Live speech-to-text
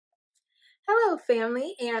Hello,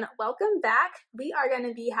 family, and welcome back. We are going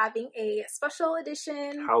to be having a special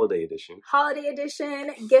edition, holiday edition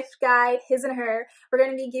gift guide, his and her. We're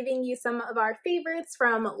going to be giving you some of our favorites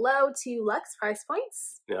from low to luxe price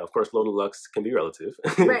points. Now, of course, low to luxe can be relative.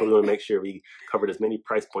 Right. But we want to make sure we covered as many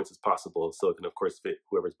price points as possible so it can, of course, fit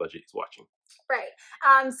whoever's budget is watching.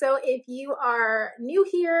 Right. So if you are new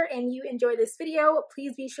here and you enjoy this video,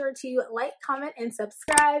 please be sure to like, comment, and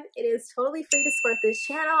subscribe. It is totally free to support this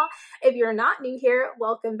channel. If you're not new here,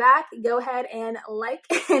 welcome back. Go ahead and like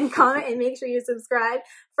and comment and make sure you subscribe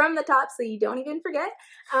from the top so you don't even forget.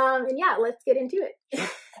 And yeah, let's get into it.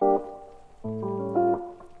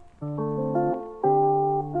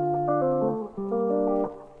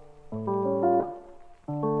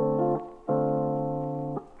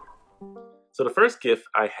 So the first gift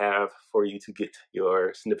I have for you to get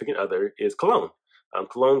your significant other is cologne.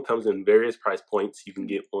 Cologne comes in various price points. You can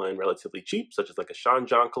get one relatively cheap, such as like a Sean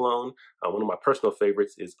John cologne. One of my personal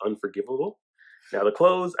favorites is Unforgivable. Now the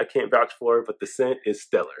clothes I can't vouch for, but the scent is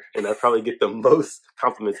stellar. And I probably get the most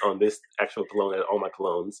compliments on this actual cologne at all my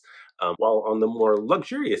colognes. While on the more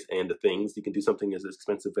luxurious end of things, you can do something as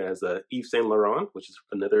expensive as Yves Saint Laurent, which is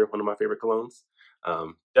another one of my favorite colognes.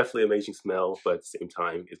 Definitely amazing smell, but at the same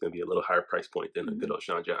time, it's going to be a little higher price point than a good old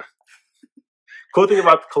Sean John. Cool thing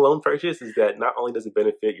about the cologne purchase is that not only does it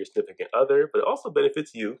benefit your significant other, but it also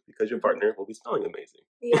benefits you because your partner will be smelling amazing.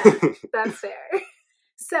 Yeah, that's fair.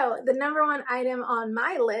 So the number one item on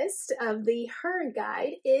my list of the Her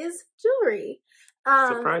Guide is jewelry.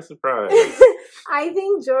 Surprise, surprise. I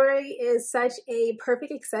think jewelry is such a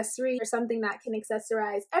perfect accessory or something that can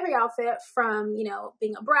accessorize every outfit from, you know,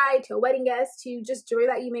 being a bride to a wedding guest to just jewelry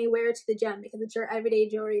that you may wear to the gym because it's your everyday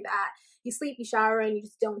jewelry that you sleep, you shower, and you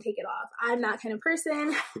just don't take it off. I'm that kind of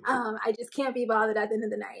person. I just can't be bothered at the end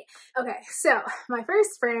of the night. Okay, so my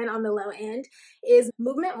first brand on the low end is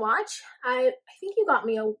Movement Watch. I think you got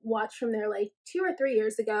me a watch from there like 2 or 3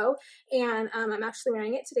 years ago, and I'm actually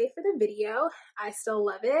wearing it today for the video. I still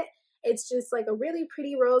love it. It's just like a really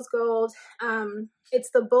pretty rose gold.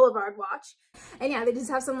 It's the Boulevard watch. And yeah, they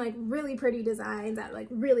just have some like really pretty designs at like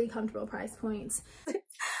really comfortable price points.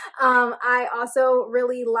 I also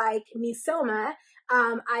really like Missoma.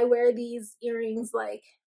 I wear these earrings like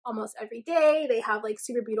almost every day. They have like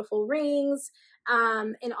super beautiful rings.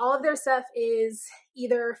 And all of their stuff is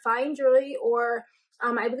either fine jewelry or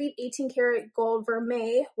I believe 18 karat gold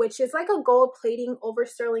vermeil, which is like a gold plating over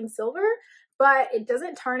sterling silver, but it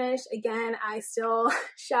doesn't tarnish. Again, I still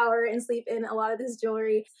shower and sleep in a lot of this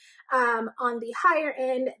jewelry. On the higher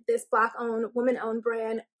end, this Black-owned, woman-owned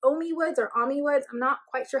brand, Omi Woods or Ami Woods, I'm not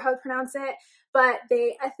quite sure how to pronounce it, but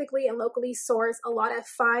they ethically and locally source a lot of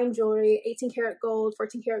fine jewelry, 18 karat gold,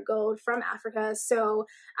 14 karat gold from Africa. So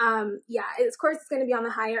yeah, of course it's going to be on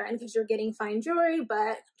the higher end because you're getting fine jewelry,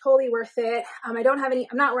 but totally worth it. I'm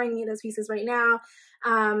not wearing any of those pieces right now.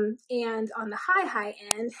 And on the high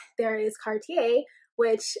end, there is Cartier,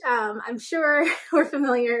 which I'm sure we're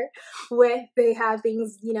familiar with. They have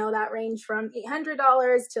things, you know, that range from $800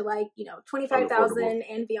 to like, you know, $25,000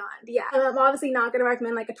 and beyond. Yeah, I'm obviously not going to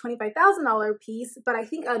recommend like a $25,000 piece, but I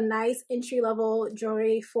think a nice entry-level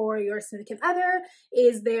jewelry for your significant other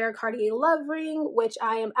is their Cartier Love Ring, which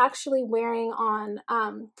I am actually wearing on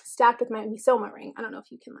stacked with my Missoma ring. I don't know if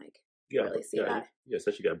you can like really see that. Yeah, so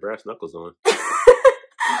you got brass knuckles on.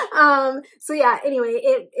 So yeah, anyway,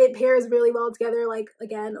 it pairs really well together, like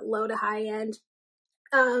again, low to high end.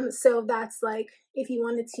 So that's like, if you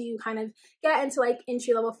wanted to kind of get into like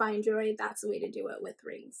entry level fine jewelry, that's the way to do it with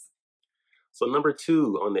rings. So number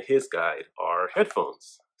 2 on the His Guide are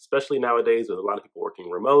headphones. Especially nowadays with a lot of people working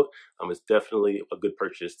remote, it's definitely a good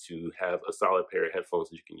purchase to have a solid pair of headphones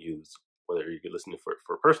that you can use, whether you're listening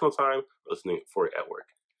for personal time or listening for it at work.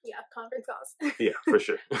 Yeah, conference calls. Yeah, for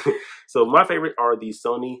sure. So my favorite are the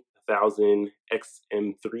Sony 1000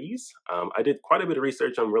 XM3s. I did quite a bit of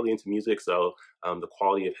research. I'm really into music, so the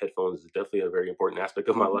quality of headphones is definitely a very important aspect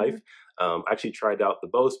of my life. I actually tried out the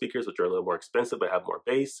Bose speakers, which are a little more expensive but have more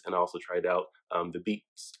bass, and I also tried out the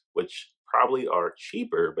Beats, which probably are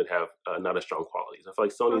cheaper but have not as strong quality. So I feel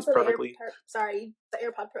like Sony's perfectly... The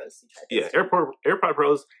AirPod Pros. Yeah, AirPod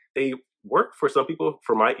Pros, they work for some people.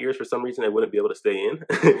 For my ears, for some reason, I wouldn't be able to stay in.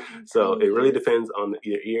 So it really depends on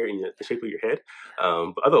your ear and the shape of your head.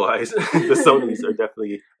 But otherwise, the Sonys are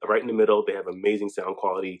definitely right in the middle. They have amazing sound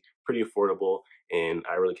quality, pretty affordable, and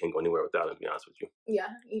I really can't go anywhere without them, to be honest with you. Yeah,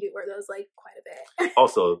 you do wear those like quite a bit.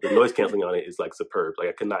 Also, the noise canceling on it is like superb. Like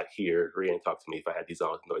I could not hear Rianne talk to me if I had these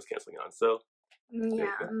on with noise canceling on. So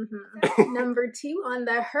yeah. Number 2 on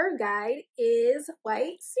the Her Guide is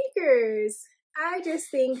white sneakers. I just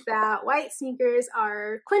think that white sneakers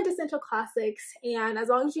are quintessential classics, and as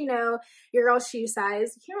long as you know your girl's shoe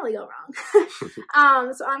size, you can't really go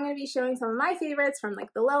wrong. So I'm going to be showing some of my favorites from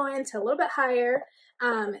like the low end to a little bit higher.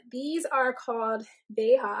 These are called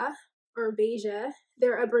Beja or Beja.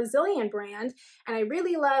 They're a Brazilian brand, and I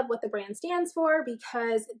really love what the brand stands for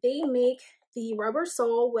because they make the rubber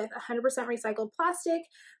sole with 100% recycled plastic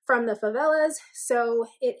from the favelas. So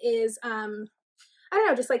it is I don't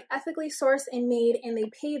know, just like ethically sourced and made, and they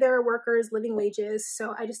pay their workers living wages.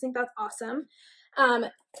 So I just think that's awesome.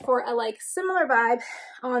 For a like similar vibe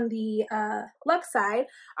on the Lux side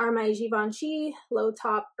are my Givenchy low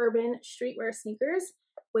top urban streetwear sneakers,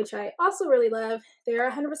 which I also really love. They're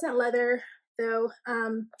 100% leather though,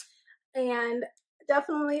 and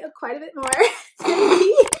definitely quite a bit more than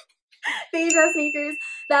the Beja sneakers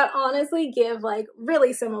that honestly give like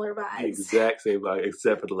really similar vibes. The exact same vibe,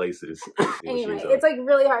 except for the laces. Anyway, it's like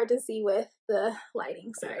really hard to see with the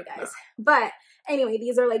lighting. Sorry, guys. No. But anyway,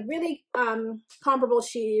 these are like really comparable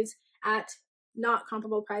shoes at not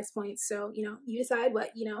comparable price points. So, you know, you decide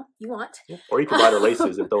what, you know, you want. Yeah. Or you can buy the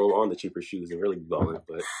laces and throw on the cheaper shoes and really be balling.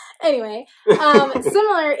 But anyway,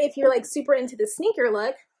 similar if you're like super into the sneaker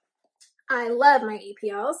look. I love my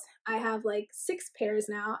APLs. I have like 6 pairs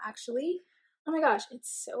now, actually. Oh my gosh,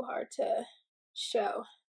 it's so hard to show.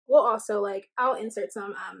 We'll also like, I'll insert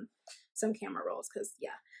some camera rolls because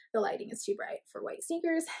yeah, the lighting is too bright for white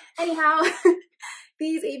sneakers. Anyhow,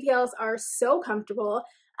 these APLs are so comfortable.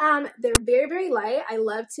 They're very, very light. I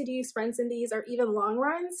love to do sprints in these or even long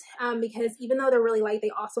runs because even though they're really light,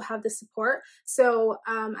 they also have the support. So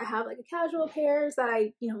I have like a casual pairs that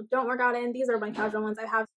I, you know, don't work out in. These are my casual ones I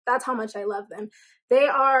have. That's how much I love them. They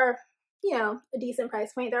are, you know, a decent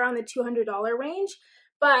price point. They're on the $200 range,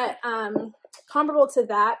 but comparable to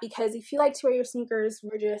that because if you like to wear your sneakers,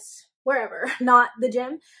 we're just wherever, not the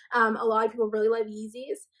gym. A lot of people really love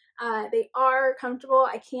Yeezys. They are comfortable.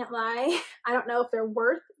 I can't lie. I don't know if they're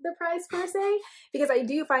worth the price per se, because I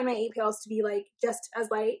do find my APLs to be like just as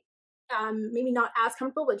light, maybe not as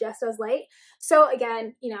comfortable, but just as light. So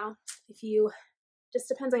again, you know, if you just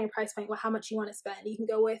depends on your price point, how much you want to spend. You can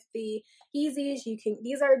go with the Yeezys.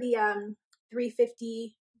 These are the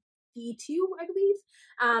 350 V2, I believe.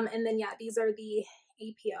 And then yeah, these are the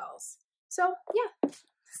APLs. So yeah,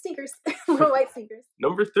 sneakers, little white sneakers.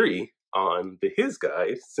 Number 3 on the His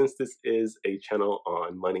Guide, since this is a channel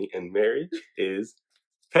on money and marriage, is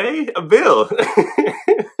pay a bill.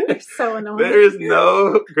 You're so annoying. There is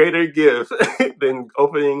no greater gift than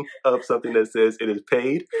opening up something that says it is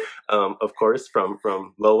paid. Of course, from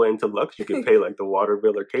low end to Lux, you can pay like the water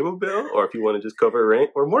bill or cable bill, or if you want to just cover rent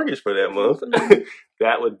or mortgage for that month,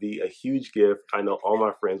 that would be a huge gift. I know all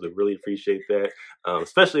my friends would really appreciate that,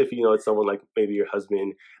 especially if you know it's someone like maybe your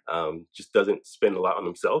husband just doesn't spend a lot on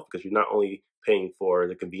himself, because you're not only paying for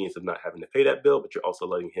the convenience of not having to pay that bill, but you're also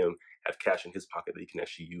letting him have cash in his pocket that he can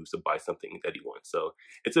actually use to buy something that he wants. So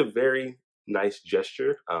it's a very nice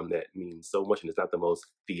gesture that means so much, and it's not the most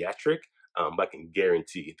theatric, but I can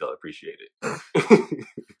guarantee they'll appreciate it.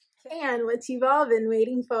 And what you've all been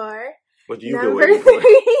waiting for. What you've been waiting for.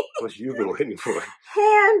 What you've been waiting for.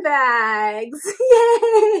 Handbags.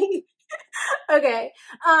 Yay! Okay,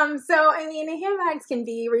 so I mean, handbags can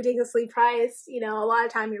be ridiculously priced. You know, a lot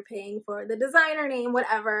of time you're paying for the designer name,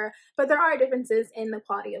 whatever, but there are differences in the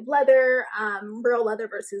quality of leather, real leather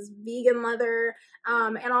versus vegan leather,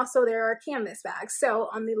 and also there are canvas bags. So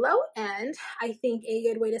on the low end, I think a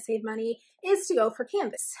good way to save money is to go for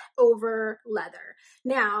canvas over leather.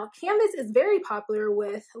 Now, canvas is very popular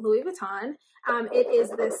with Louis Vuitton. It is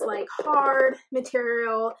this like hard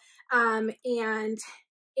material, and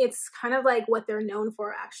it's kind of like what they're known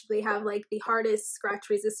for. Actually, they have like the hardest scratch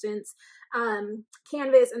resistance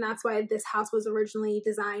canvas, and that's why this house was originally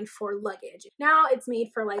designed for luggage. Now it's made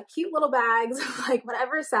for like cute little bags, like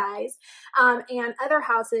whatever size, and other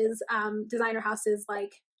houses, designer houses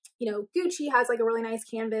like, you know, Gucci has like a really nice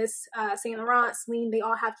canvas, Saint Laurent, Celine, they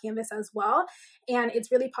all have canvas as well, and it's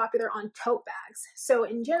really popular on tote bags. So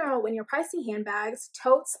in general, when you're pricing handbags,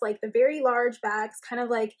 totes, like the very large bags, kind of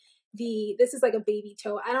like this is like a baby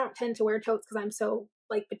tote. I don't tend to wear totes because I'm so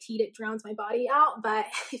like petite, it drowns my body out. But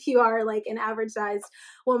if you are like an average sized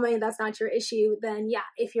woman, that's not your issue, then yeah,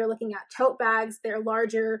 if you're looking at tote bags, they're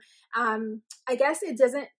larger. I guess it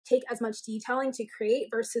doesn't take as much detailing to create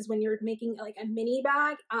versus when you're making like a mini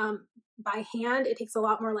bag by hand. It takes a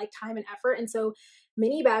lot more like time and effort. And so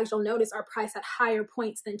mini bags, you'll notice, are priced at higher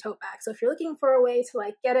points than tote bags. So if you're looking for a way to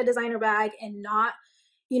like get a designer bag and not,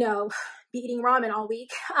 you know, be eating ramen all week,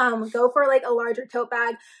 go for like a larger tote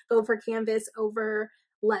bag, go for canvas over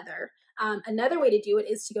leather. Another way to do it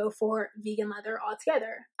is to go for vegan leather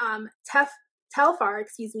altogether. Telfar,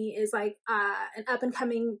 excuse me, is like an up and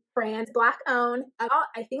coming brand, Black owned.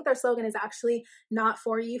 I think their slogan is actually not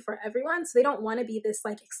for you, for everyone. So they don't want to be this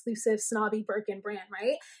like exclusive snobby Birkin brand,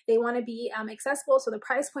 right? They want to be accessible. So the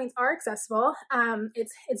price points are accessible.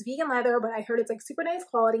 It's vegan leather, but I heard it's like super nice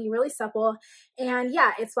quality, really supple. And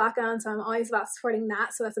yeah, it's Black owned. So I'm always about supporting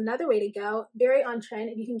that. So that's another way to go. Very on trend.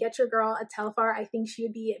 If you can get your girl a Telfar, I think she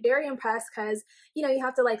would be very impressed because, you know, you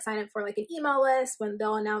have to like sign up for like an email list when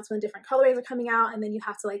they'll announce when different colorways are coming out, and then you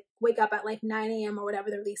have to like wake up at like 9 a.m. or whatever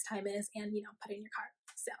the release time is and, you know, put in your cart.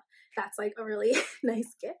 So that's like a really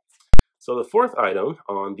nice gift. So the fourth item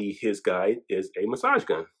on the His Guide is a massage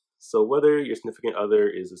gun. So whether your significant other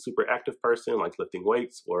is a super active person like lifting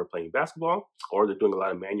weights or playing basketball, or they're doing a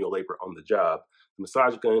lot of manual labor on the job, the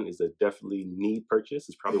massage gun is a definitely need purchase.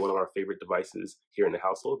 It's probably one of our favorite devices here in the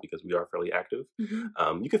household because we are fairly active.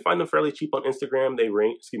 You can find them fairly cheap on Instagram. They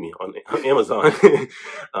range, on Amazon,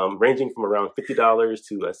 ranging from around $50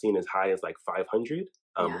 to seen as high as like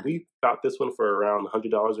 $500. We bought this one for around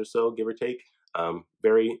 $100 or so, give or take.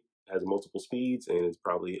 Has multiple speeds and is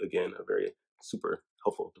probably, again, a very super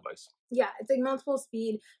helpful device. Yeah, it's like multiple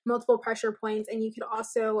speed, multiple pressure points, and you could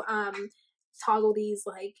also toggle these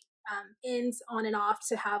like ends on and off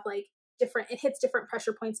to have like it hits different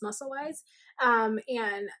pressure points muscle wise.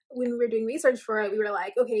 And when we were doing research for it, we were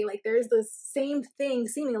like, okay, like there's the same thing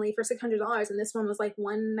seemingly for $600, and this one was like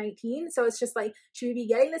 $119. So it's just like, should we be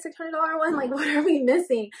getting the $600 one? Like, what are we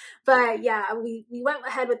missing? But yeah, we went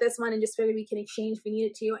ahead with this one and just figured we can exchange if we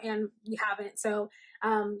needed to, and we haven't. So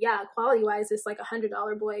yeah, quality wise, this like $100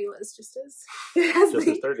 boy was just as good as just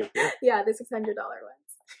as 30. Yeah, the $600 ones.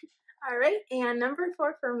 All right, and number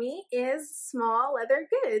 4 for me is small leather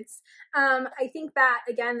goods. I think that,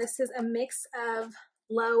 again, this is a mix of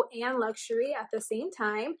low and luxury at the same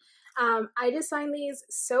time. I just find these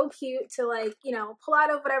so cute to, like, you know, pull out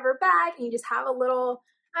of whatever bag and you just have a little,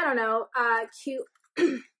 I don't know,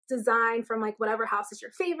 cute design from like whatever house is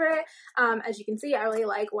your favorite. As you can see, I really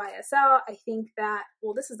like YSL. I think that,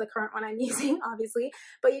 well, this is the current one I'm using, obviously,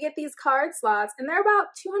 but you get these card slots and they're about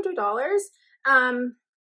 $200.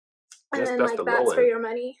 And then like that's for your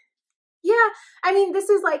money. Yeah, I mean, this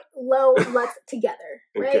is like low lux together,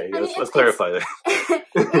 right? Okay, I mean, let's clarify that.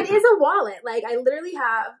 It is a wallet. Like I literally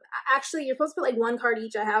have, actually you're supposed to put like 1 card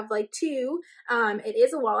each. I have like 2. It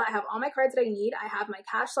is a wallet. I have all my cards that I need. I have my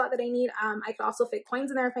cash slot that I need. I could also fit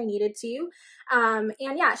coins in there if I needed to. And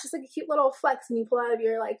yeah, it's just like a cute little flex and you pull out of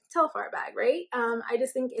your like Telfar bag, right? I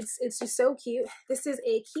just think it's just so cute. This is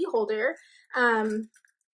a key holder.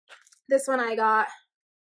 This one I got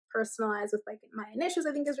personalized with like my initials.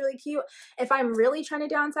 I think is really cute. If I'm really trying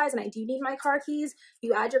to downsize and I do need my car keys,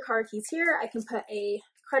 you add your car keys here. I can put a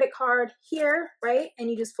credit card here, right?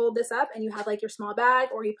 And you just fold this up and you have like your small bag,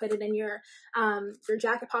 or you put it in your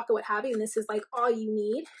jacket pocket, what have you. And this is like all you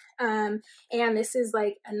need. And this is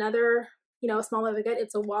like another, you know, small leather good.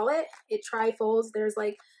 It's a wallet. It tri-folds. There's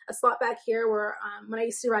like a slot back here where when I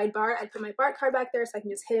used to ride BART, I'd put my BART card back there so I can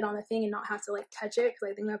just hit it on the thing and not have to like touch it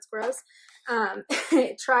because I think that's gross.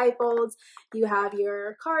 It tri-folds. You have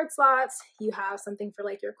your card slots. You have something for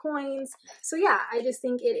like your coins. So yeah, I just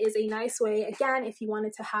think it is a nice way, again, if you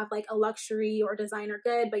wanted to have like a luxury or designer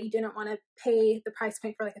good, but you didn't want to pay the price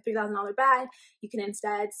point for like a $3,000 bag, you can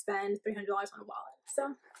instead spend $300 on a wallet.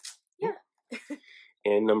 So yeah.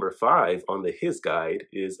 And number 5 on the His Guide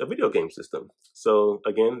is a video game system. So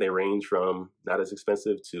again, they range from not as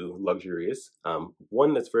expensive to luxurious.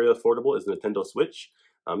 One that's very affordable is the Nintendo Switch.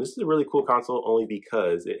 This is a really cool console only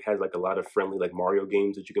because it has like a lot of friendly like Mario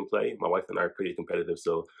games that you can play. My wife and I are pretty competitive,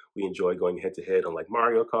 so we enjoy going head to head on like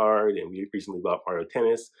Mario Kart, and we recently bought Mario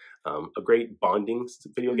Tennis. A great bonding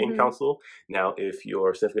video game console. Now, if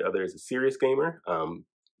your significant other is a serious gamer,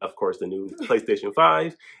 of course, the new PlayStation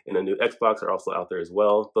 5 and the new Xbox are also out there as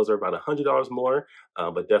well. Those are about $100 more,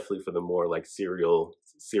 but definitely for the more like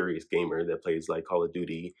serious gamer that plays like Call of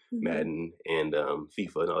Duty, Madden, and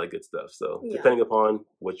FIFA and all that good stuff. So depending upon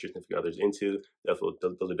what your significant other's into, those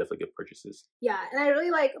are definitely good purchases. Yeah, and I really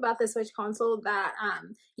like about the Switch console that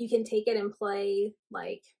you can take it and play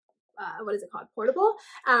like what is it called? Portable.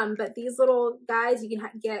 But these little guys you can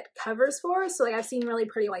get covers for. So like I've seen really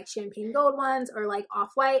pretty like champagne gold ones or like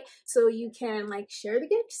off-white. So you can like share the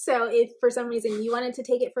gift. So if for some reason you wanted to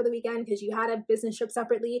take it for the weekend because you had a business trip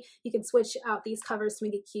separately, you can switch out these covers to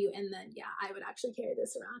make it cute. And then yeah, I would actually carry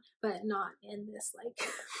this around, but not in this like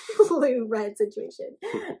blue red situation.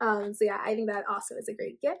 So yeah, I think that also is a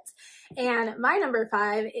great gift. And my number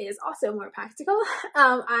 5 is also more practical.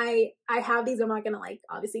 I have these. I'm not gonna like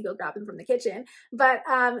obviously go grab them from the kitchen, but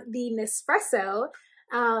the Nespresso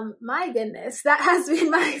My goodness, that has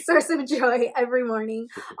been my source of joy every morning,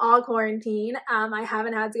 all quarantine. I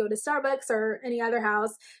haven't had to go to Starbucks or any other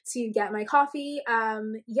house to get my coffee.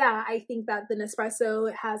 Yeah, I think that the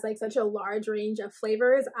Nespresso has like such a large range of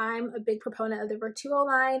flavors. I'm a big proponent of the Vertuo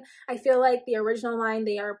line. I feel like the original line,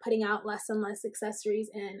 they are putting out less and less accessories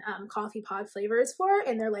and coffee pod flavors for,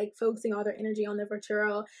 and they're like focusing all their energy on the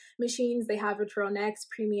Vertuo machines. They have Vertuo Next,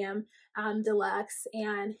 Premium, Deluxe,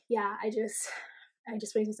 and yeah, it just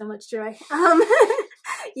brings me so much joy.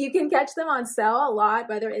 You can catch them on sale a lot,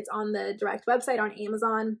 whether it's on the direct website on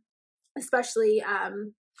Amazon, especially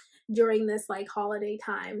during this like holiday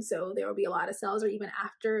time. So there will be a lot of sales, or even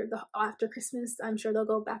after Christmas, I'm sure they'll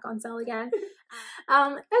go back on sale again.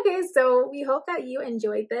 Okay, so we hope that you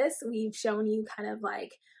enjoyed this. We've shown you kind of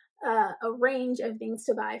like a range of things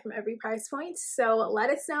to buy from every price point. So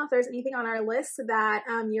let us know if there's anything on our list that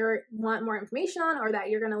you want more information on, or that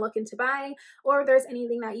you're going to look into buying, or if there's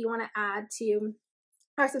anything that you want to add to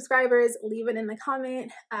our subscribers. Leave it in the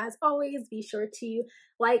comment. As always, be sure to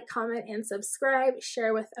like, comment, and subscribe.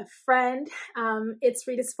 Share with a friend. It's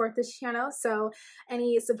free to support this channel, so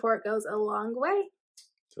any support goes a long way.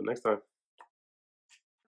 Till next time.